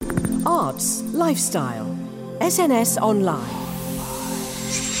arts, lifestyle. SNS Online.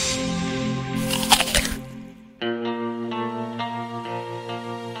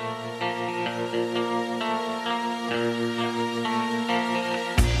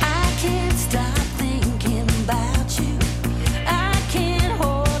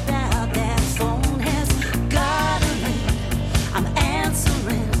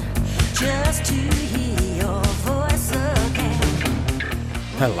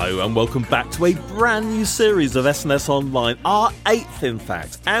 Hello and welcome back to a brand new series of SNS Online, our 8th in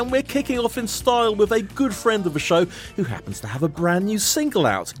fact, and we're kicking off in style with a good friend of the show who happens to have a brand new single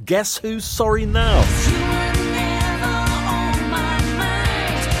out. Guess Who's Sorry Now?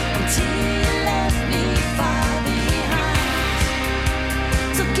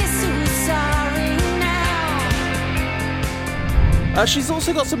 She's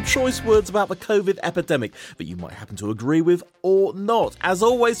also got some choice words about the COVID epidemic that you might happen to agree with or not. As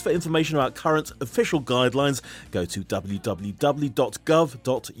always, for information about current official guidelines, go to www.gov.uk.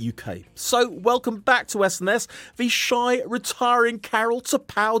 So, welcome back to SNS, the shy, retiring Carol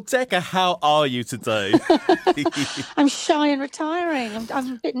Tapau Decker. How are you today? I'm shy and retiring.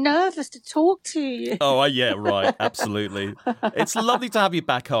 I'm a bit nervous to talk to you. Oh, yeah, right. Absolutely. It's lovely to have you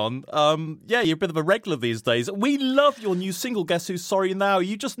back on. Yeah, you're a bit of a regular these days. We love your new single, Guess Who's Sorry Now.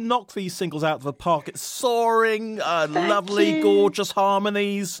 You just knocked these singles out of the park. It's soaring, lovely, gorgeous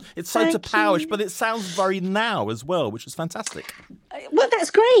harmonies. It's so Tapauish, but it sounds very now as well, which is fantastic. Well, that's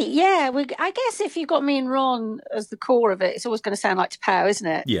great. Yeah, I guess if you've got me and Ron as the core of it, it's always going to sound like Tapau, isn't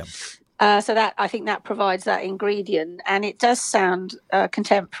it? Yeah. So that I think that provides that ingredient, and it does sound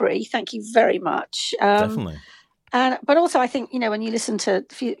contemporary. Thank you very much. Definitely. But also, I think, you know, when you listen to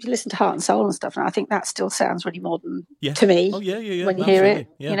Heart and Soul and stuff, and I think that still sounds really modern to me. Oh, yeah. When you hear it,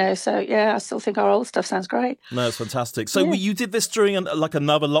 you know. So, yeah, I still think our old stuff sounds great. No, it's fantastic. So you did this during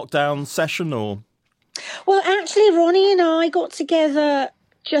another lockdown session, or? Well, actually, Ronnie and I got together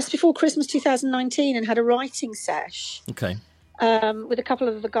just before Christmas 2019 and had a writing sesh. Okay. With a couple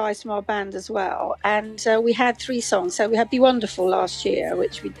of the guys from our band as well. And we had 3 songs. So we had Be Wonderful last year,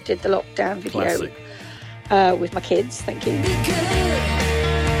 which we did the lockdown video. Classic. With my kids, thank you. Be good, be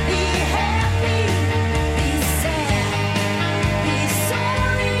happy, be sad, be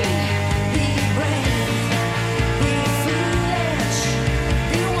sorry, be brave, be foolish,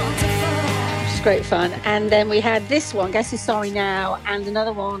 be wonderful. Which is great fun. And then we had this one, Guess Who's Sorry Now, and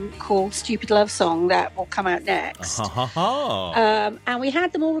another one called Stupid Love Song that will come out next. And we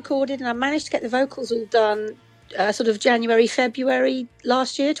had them all recorded, and I managed to get the vocals all done sort of January, February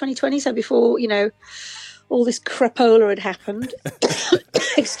last year, 2020, so before, you know, all this crapola had happened.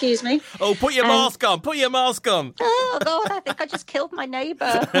 Excuse me. Oh, put your mask on. Put your mask on. Oh, God, I think I just killed my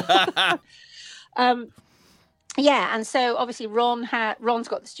neighbour. Yeah, and so obviously Ron's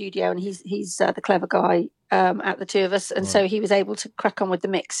got the studio, and he's the clever guy at the two of us, and so he was able to crack on with the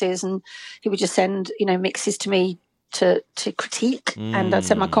mixes, and he would just send, you know, mixes to me to critique, and I'd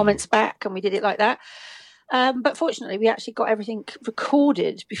send my comments back, and we did it like that. But fortunately, we actually got everything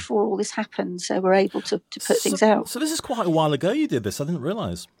recorded before all this happened, so we're able to put things out. So this is quite a while ago you did this. I didn't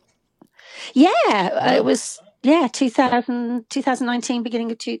realise. Yeah, it was 2019,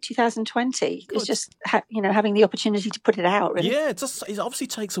 beginning of 2020. It was just having the opportunity to put it out. Really. Yeah, it obviously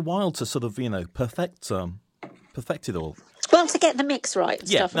takes a while to sort of perfect it all. Well, to get the mix right. And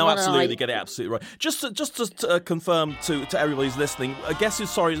stuff, no, absolutely, get it absolutely right. Just to confirm to everybody who's listening, Guess Who's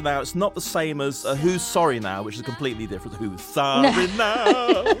Sorry Now? It's not the same as Who's Sorry Now, which is completely different. Who's sorry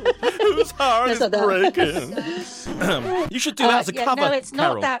now? Whose heart is breaking? You should do that as a cover. No, it's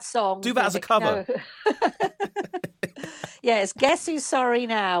Carol. not that song. Do that as a cover. No. Yes, Guess Who's Sorry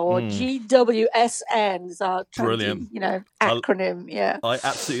Now, or GWSN is our brilliant, acronym. Yeah, I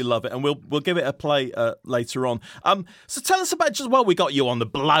absolutely love it, and we'll give it a play later on. So tell us about we got you on the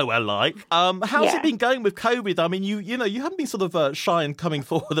blower, like. How's it been going with COVID? I mean, you haven't been sort of shy and coming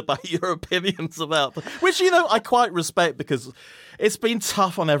forward about your opinions about, which I quite respect, because it's been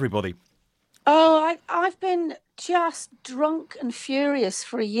tough on everybody. Oh, I've been just drunk and furious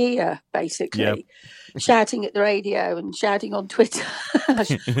for a year, basically, shouting at the radio and shouting on Twitter. I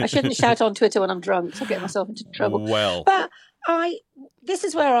shouldn't shout on Twitter when I'm drunk, so I get myself into trouble. Well, but this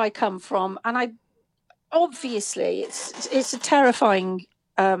is where I come from, and obviously it's a terrifying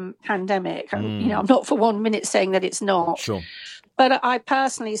pandemic. I'm not for 1 minute saying that it's not. Sure, but I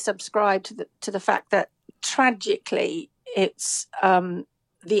personally subscribe to the fact that tragically it's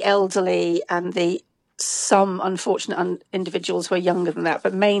the elderly and some unfortunate individuals who are younger than that,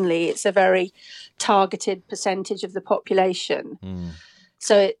 but mainly it's a very targeted percentage of the population.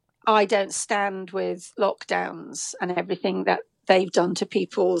 So I don't stand with lockdowns and everything that they've done to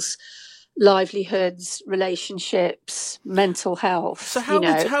people's livelihoods, relationships, mental health. So how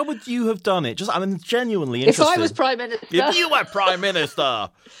how would you have done it? Just, I'm genuinely if interested. I was Prime Minister. If you were Prime Minister.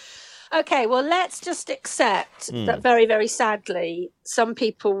 Okay, well, let's just accept Hmm. that very, very sadly, some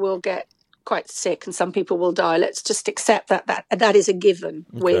people will get quite sick and some people will die. Let's just accept that is a given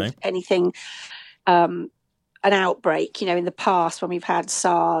with anything, an outbreak. In the past when we've had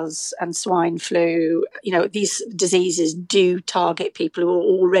SARS and swine flu, these diseases do target people who are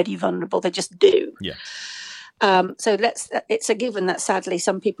already vulnerable. They just do. Yeah. So it's a given that sadly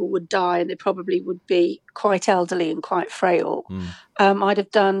some people would die and they probably would be quite elderly and quite frail. I'd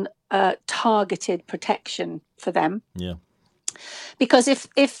have done targeted protection for them. Yeah. Because if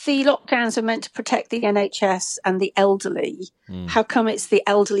the lockdowns are meant to protect the NHS and the elderly, how come it's the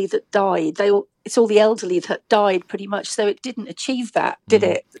elderly that died? It's all the elderly that died pretty much. So it didn't achieve that, did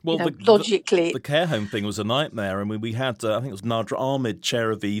it? Well, logically. the care home thing was a nightmare. I mean, we had, I think it was Nadra Ahmed, chair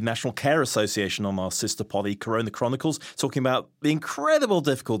of the National Care Association, on our sister poddy, Corona Chronicles, talking about the incredible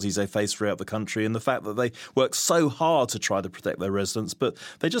difficulties they face throughout the country and the fact that they work so hard to try to protect their residents, but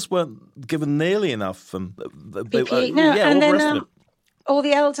they just weren't given nearly enough. All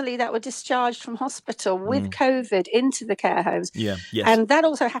the elderly that were discharged from hospital with COVID into the care homes. Yeah, yes. And that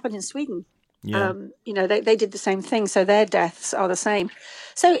also happened in Sweden. Yeah. They did the same thing. So their deaths are the same.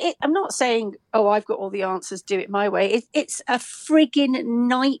 So I'm not saying, I've got all the answers, do it my way. It's a frigging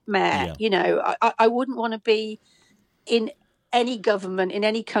nightmare. Yeah. I wouldn't want to be in any government in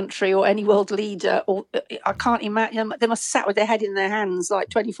any country or any world leader, or I can't imagine. They must have sat with their head in their hands like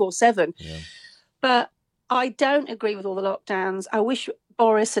 24/7. Yeah. But I don't agree with all the lockdowns. I wish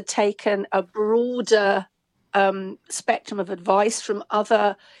Boris had taken a broader spectrum of advice from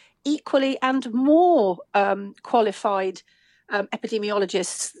other equally and more qualified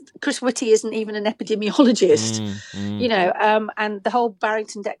epidemiologists. Chris Whitty isn't even an epidemiologist, and the whole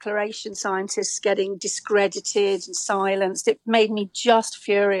Barrington Declaration, scientists getting discredited and silenced. It made me just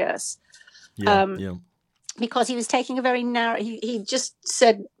furious. Because he was taking a very narrow, he just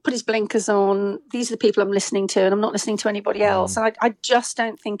said, put his blinkers on, these are the people I'm listening to and I'm not listening to anybody else. And I just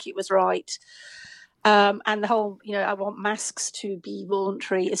don't think it was right. And the whole, I want masks to be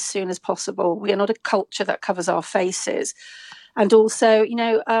voluntary as soon as possible. We are not a culture that covers our faces. And also,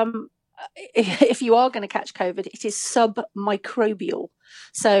 if you are going to catch COVID, it is submicrobial.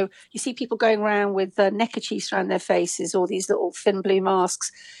 So you see people going around with neckerchiefs around their faces or these little thin blue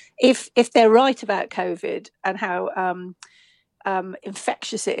masks. If they're right about COVID and how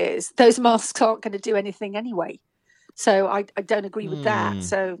infectious it is, those masks aren't going to do anything anyway. So I don't agree with that.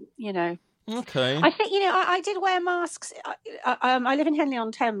 So, Okay. I think, I did wear masks. I live in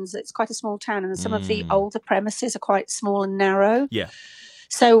Henley-on-Thames. It's quite a small town, and some of the older premises are quite small and narrow. Yeah.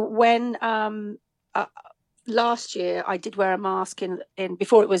 So when last year I did wear a mask in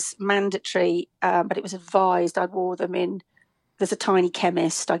before it was mandatory, but it was advised. I wore them in. There's a tiny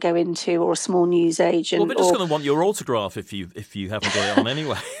chemist I go into, or a small newsagent. Well, they're just going to want your autograph if you haven't got it on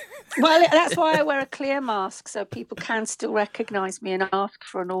anyway. Well, that's why I wear a clear mask, so people can still recognise me and ask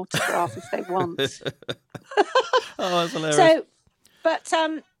for an autograph if they want. That's hilarious. So,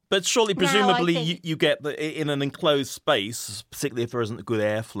 but surely, now presumably, I think- you get in an enclosed space, particularly if there isn't good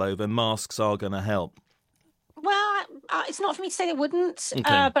airflow, then masks are going to help. Well, it's not for me to say they wouldn't,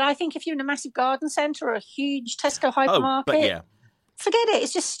 Okay. but I think if you're in a massive garden centre or a huge Tesco hypermarket, but yeah. forget it.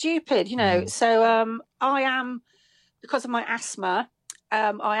 It's just stupid, So I am, because of my asthma,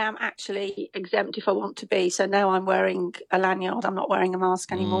 I am actually exempt if I want to be. So now I'm wearing a lanyard. I'm not wearing a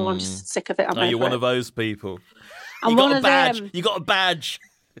mask anymore. I'm just sick of it. I'm No, you're over one it. of those people. I'm You got one a of badge. them. You got a badge.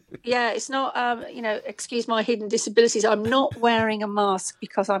 Yeah, it's not, excuse my hidden disabilities. I'm not wearing a mask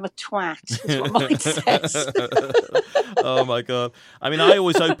because I'm a twat, is what mine says. Oh my god! I mean, I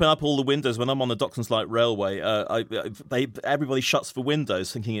always open up all the windows when I'm on the Docklands Light Railway. Everybody shuts the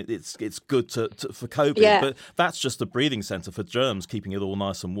windows, thinking it's good for COVID. Yeah. But that's just a breathing centre for germs, keeping it all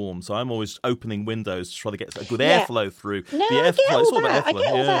nice and warm. So I'm always opening windows to try to get a good Yeah. airflow through. No, the I airflow, get it's all that. I airflow.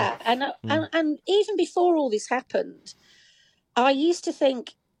 get all Yeah. that. And even before all this happened, I used to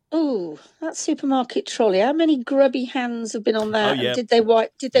think, ooh, that supermarket trolley, how many grubby hands have been on that? Oh, yeah. And did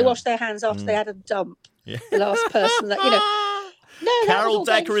they Yeah. wash their hands after they had a dump? Yeah. The last person that, No, that was Carol all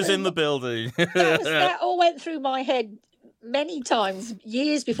Decker going is in through the building. that all went through my head many times,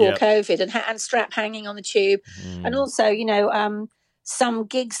 years before Yep. COVID, and strap hanging on the tube. And also, some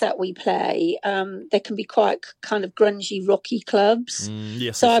gigs that we play, they can be quite kind of grungy, rocky clubs.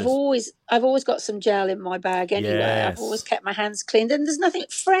 Yes, So yes, I've always got some gel in my bag anyway. Yes. I've always kept my hands clean. And there's nothing,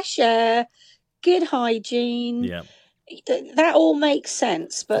 fresh air, good hygiene. yeah. That all makes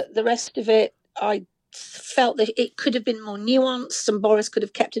sense, but the rest of it, I felt that it could have been more nuanced, and Boris could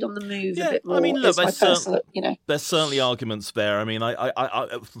have kept it on the move a bit more. I mean, look, is my personal, there's certainly arguments there. I mean,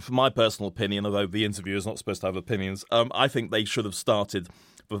 I, for my personal opinion, although the interviewer is not supposed to have opinions, I think they should have started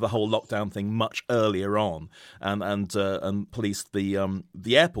with the whole lockdown thing much earlier on, and policed the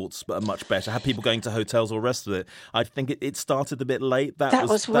airports much better. Had people going to hotels or the rest of it. I think it started a bit late. That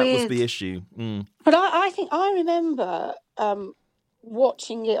was weird. the issue. Mm. But I think I remember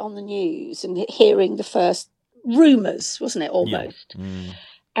watching it on the news and hearing the first rumours, wasn't it, almost? Yeah.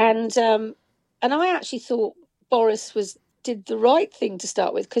 And I actually thought Boris did the right thing to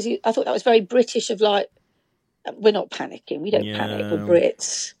start with, because I thought that was very British of like, we're not panicking, we don't panic, we're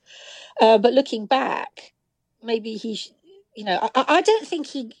Brits. But looking back, maybe I don't think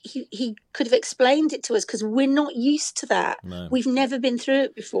he could have explained it to us, because we're not used to that. No. We've never been through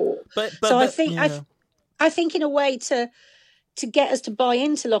it before. So I think I think in a way to get us to buy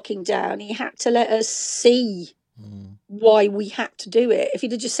into locking down, he had to let us see why we had to do it. If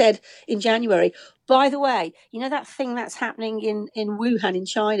he'd have just said in January, by the way, that thing that's happening in Wuhan in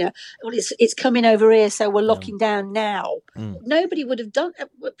China, well, it's coming over here, so we're locking down now. Nobody would have done.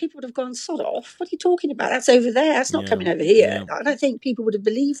 People would have gone, sod off. What are you talking about? That's over there. That's not coming over here. I don't think people would have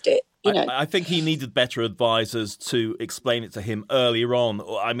believed it. I think he needed better advisors to explain it to him earlier on.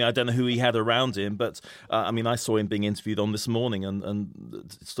 I mean, I don't know who he had around him, but I mean, I saw him being interviewed on This Morning and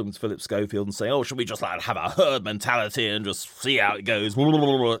talking to Philip Schofield and saying, "Oh, should we just like have a herd mentality and just see how it goes?" So,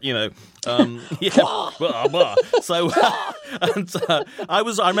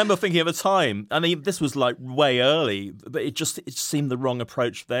 I remember thinking at the time, and this was like way early, but it seemed the wrong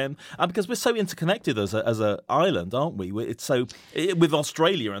approach then, because we're so interconnected as a island, aren't we? It's so with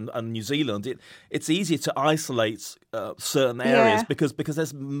Australia and New Zealand, it's easier to isolate certain areas because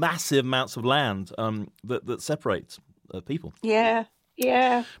there's massive amounts of land that separate people. Yeah.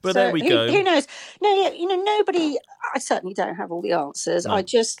 Yeah. But there we go. Who knows? No, nobody, I certainly don't have all the answers. No. I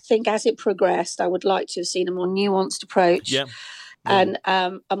just think as it progressed, I would like to have seen a more nuanced approach. Yeah. And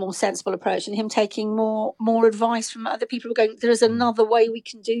a more sensible approach, and him taking more advice from other people who are going, there is another way we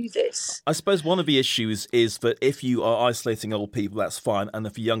can do this. I suppose one of the issues is that if you are isolating old people, that's fine, and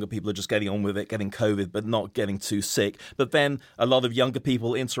if younger people are just getting on with it, getting COVID, but not getting too sick, but then a lot of younger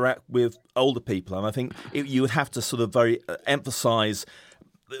people interact with older people, and I think you would have to sort of very emphasise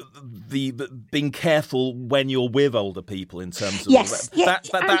the being careful when you're with older people in terms of that's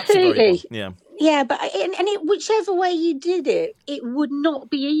absolutely. Yeah, but whichever way you did it, it would not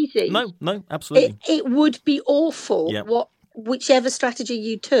be easy. No, absolutely. It would be awful. Whichever strategy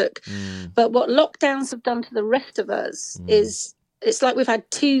you took. But what lockdowns have done to the rest of us is it's like we've had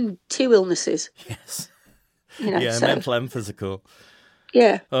two illnesses. Yes. So. Mental and physical.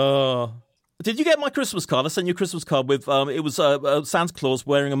 Yeah. Oh. Did you get my Christmas card? I sent you a Christmas card with it was Santa Claus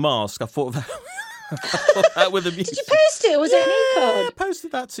wearing a mask. I thought that with a music. Did you post it? Or was it a new card? I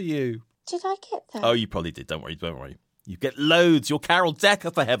posted that to you. Did I get that? Oh, you probably did. Don't worry. You get loads. You're Carol Decker,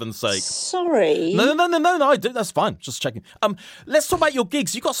 for heaven's sake. Sorry. No. I do. That's fine. Just checking. Let's talk about your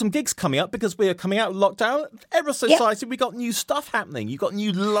gigs. You got some gigs coming up because we're coming out of lockdown. Ever so excited. We got new stuff happening. You got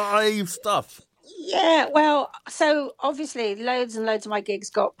new live stuff. Yeah, well, so obviously loads and loads of my gigs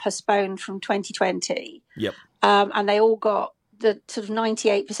got postponed from 2020. Yep. And they all got, the sort of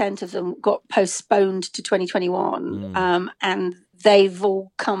 98% of them got postponed to 2021. And they've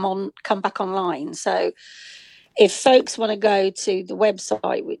all come back online. So if folks want to go to the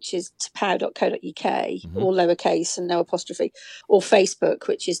website, which is tapow.co.uk, all lowercase and no apostrophe, or Facebook,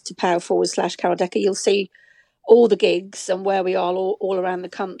 which is tapow/Carol Decker, you'll see all the gigs and where we are all around the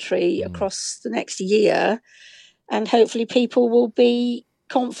country across the next year, and hopefully people will be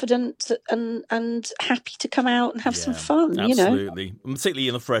confident and happy to come out and have some fun. Absolutely, particularly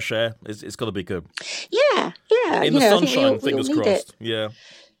in the fresh air. It's got to be good. Yeah. In the sunshine, fingers crossed.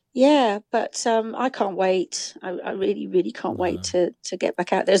 Yeah, but I can't wait. I really, really can't wait to get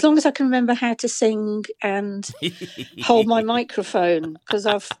back out there. As long as I can remember how to sing and hold my microphone, because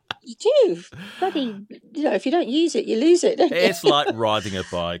you do. Bloody, if you don't use it, you lose it. It's like riding a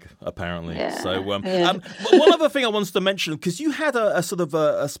bike, apparently. Yeah, So, one other thing I wanted to mention, because you had a sort of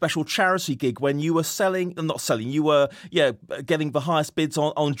a special charity gig when you were you were getting the highest bids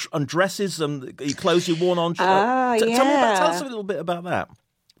on dresses and clothes you worn on. Tell us a little bit about that.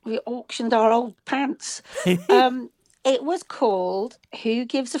 We auctioned our old pants. It was called Who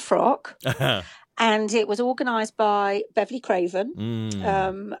Gives a Frock? And it was organised by Beverly Craven,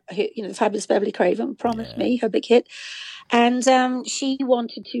 the fabulous Beverly Craven, Promise Me, her big hit. And she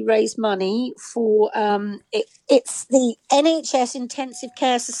wanted to raise money for, it's the NHS Intensive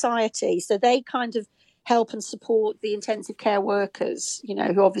Care Society. So they kind of help and support the intensive care workers,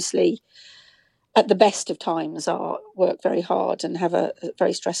 who obviously at the best of times work very hard and have a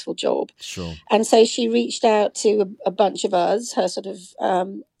very stressful job. Sure. And so she reached out to a bunch of us, her sort of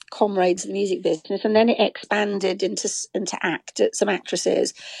comrades in the music business, and then it expanded into some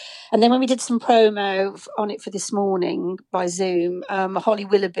actresses. And then when we did some promo on it for This Morning by Zoom, Holly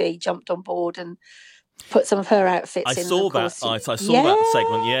Willoughby jumped on board and put some of her outfits I in. saw of that. course. I saw that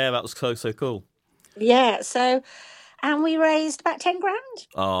segment. Yeah, that was so cool. Yeah, so, and we raised about 10 grand.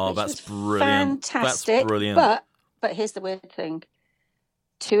 Oh, which that's was brilliant. Fantastic. That's brilliant. But here's the weird thing.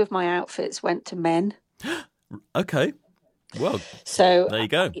 2 of my outfits went to men. Okay. Well, So there you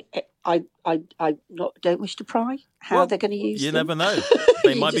go. I don't wish to pry how they're going to use You them. never know.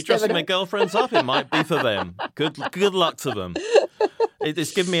 They You might be just never dressing know. their girlfriends up. It might be for them. Good luck to them.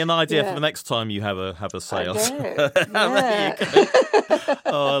 It's given me an idea for the next time you have a seance. Yeah.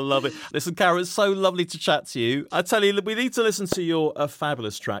 Oh, I love it. Listen, Cara, it's so lovely to chat to you. I tell you, we need to listen to your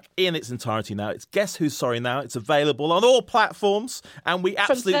fabulous track in its entirety now. It's Guess Who's Sorry Now. It's available on all platforms, and we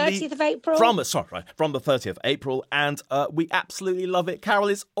absolutely From 30th of April. from the 30th of April, and we absolutely love it. Carol,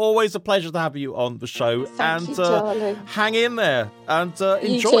 it's always a pleasure to have you on the show. Thank you, darling. Hang in there and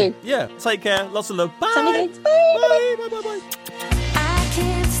enjoy. too. Yeah, take care. Lots of love. Bye. Sammy, thanks. Bye. Bye. Bye. Bye. I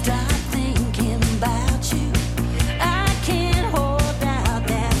can't stop thinking about you. I can't hold out.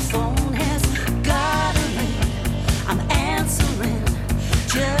 That phone has got a ring. I'm answering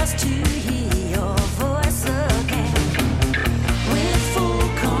just to hear your voice again. With full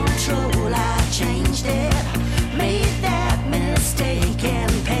control, I changed it, made that mistake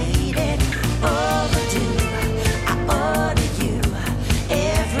and paid it overdue. I ordered you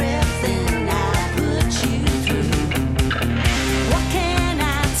everything I put you through. What can I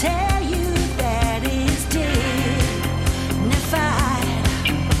tell you that is dignified?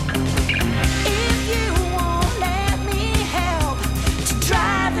 If you won't let me help to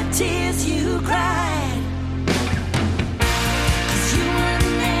dry the tears you cried, 'cause you were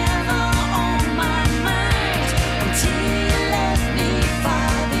never on my mind until you left me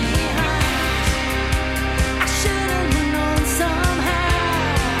far behind. I should've known somehow.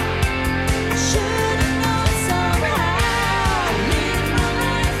 Should've known somehow. I lived my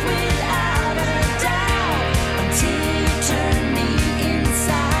life without a doubt until you turned me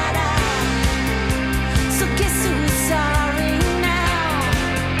inside out. So guess who's sorry now?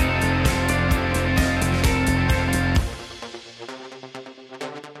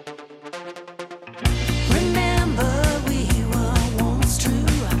 Remember we were once true.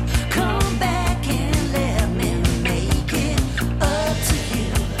 Come back and let me make it up to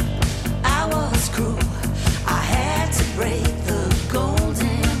you. I was cruel. I had to break the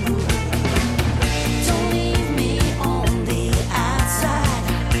golden rule. Don't leave me on the outside.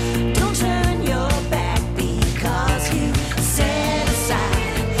 Don't turn your back because you set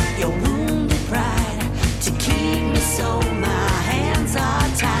aside your wounded pride to keep me so my hands are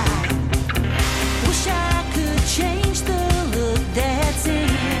tied. Wish I could change the look that's in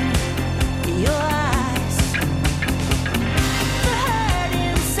your eyes. The hurt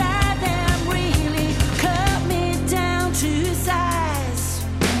inside them really cut me down to size.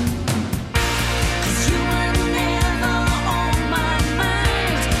 'Cause you were never on my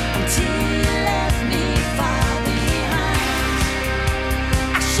mind until you left me far behind.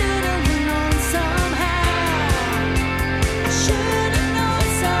 I should've known somehow. Should've known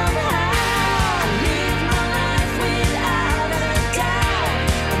somehow. I lived my life without a doubt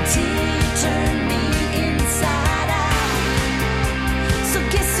until you turned me inside out. So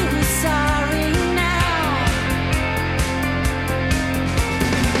guess who's sorry now?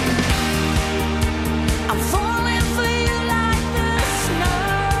 I'm falling for you like the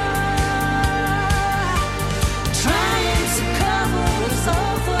snow, trying to cover us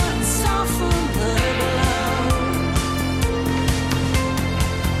over and soften the blow.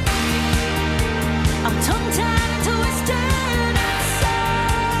 I'm tongue-tied and twisted and so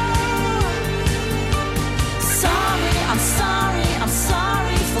sorry. I'm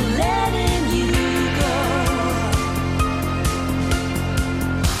sorry for letting you go.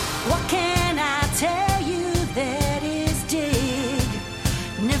 What can I tell you that is dignified?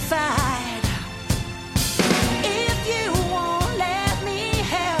 If you won't let me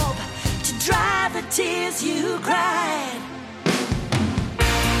help to dry the tears you cried,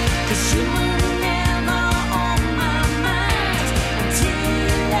 'cause you were never on my mind until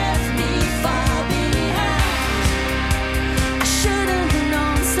you left me far behind. I should've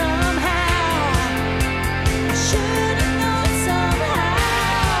known somehow. I should've known somehow.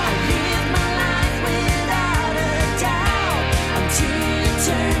 I lived my life without a doubt until you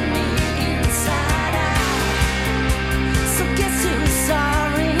turned me inside out. So guess who's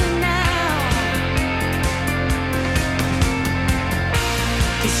sorry now?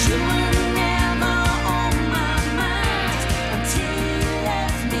 You were never on my mind until you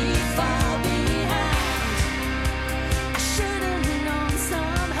left me far behind. I should have known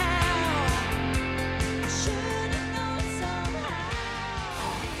somehow. I should have known somehow.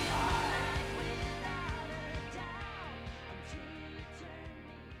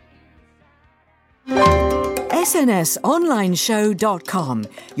 SNSOnlineShow.com,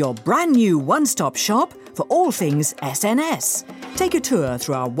 your brand new one-stop shop for all things SNS. Take a tour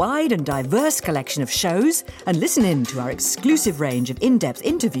through our wide and diverse collection of shows and listen in to our exclusive range of in-depth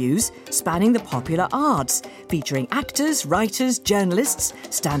interviews spanning the popular arts, featuring actors, writers, journalists,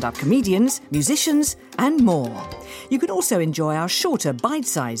 stand-up comedians, musicians, and more. You can also enjoy our shorter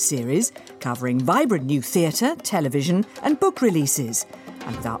bite-sized series covering vibrant new theatre, television, and book releases.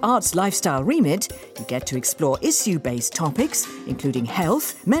 And with our arts lifestyle remit, you get to explore issue-based topics, including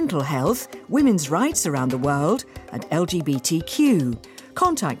health, mental health, women's rights around the world, and LGBTQ.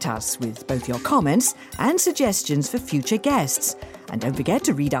 Contact us with both your comments and suggestions for future guests. And don't forget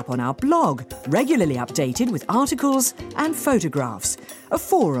to read up on our blog, regularly updated with articles and photographs. A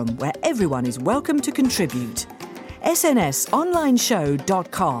forum where everyone is welcome to contribute.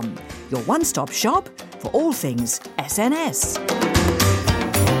 SNSOnlineShow.com, your one-stop shop for all things SNS.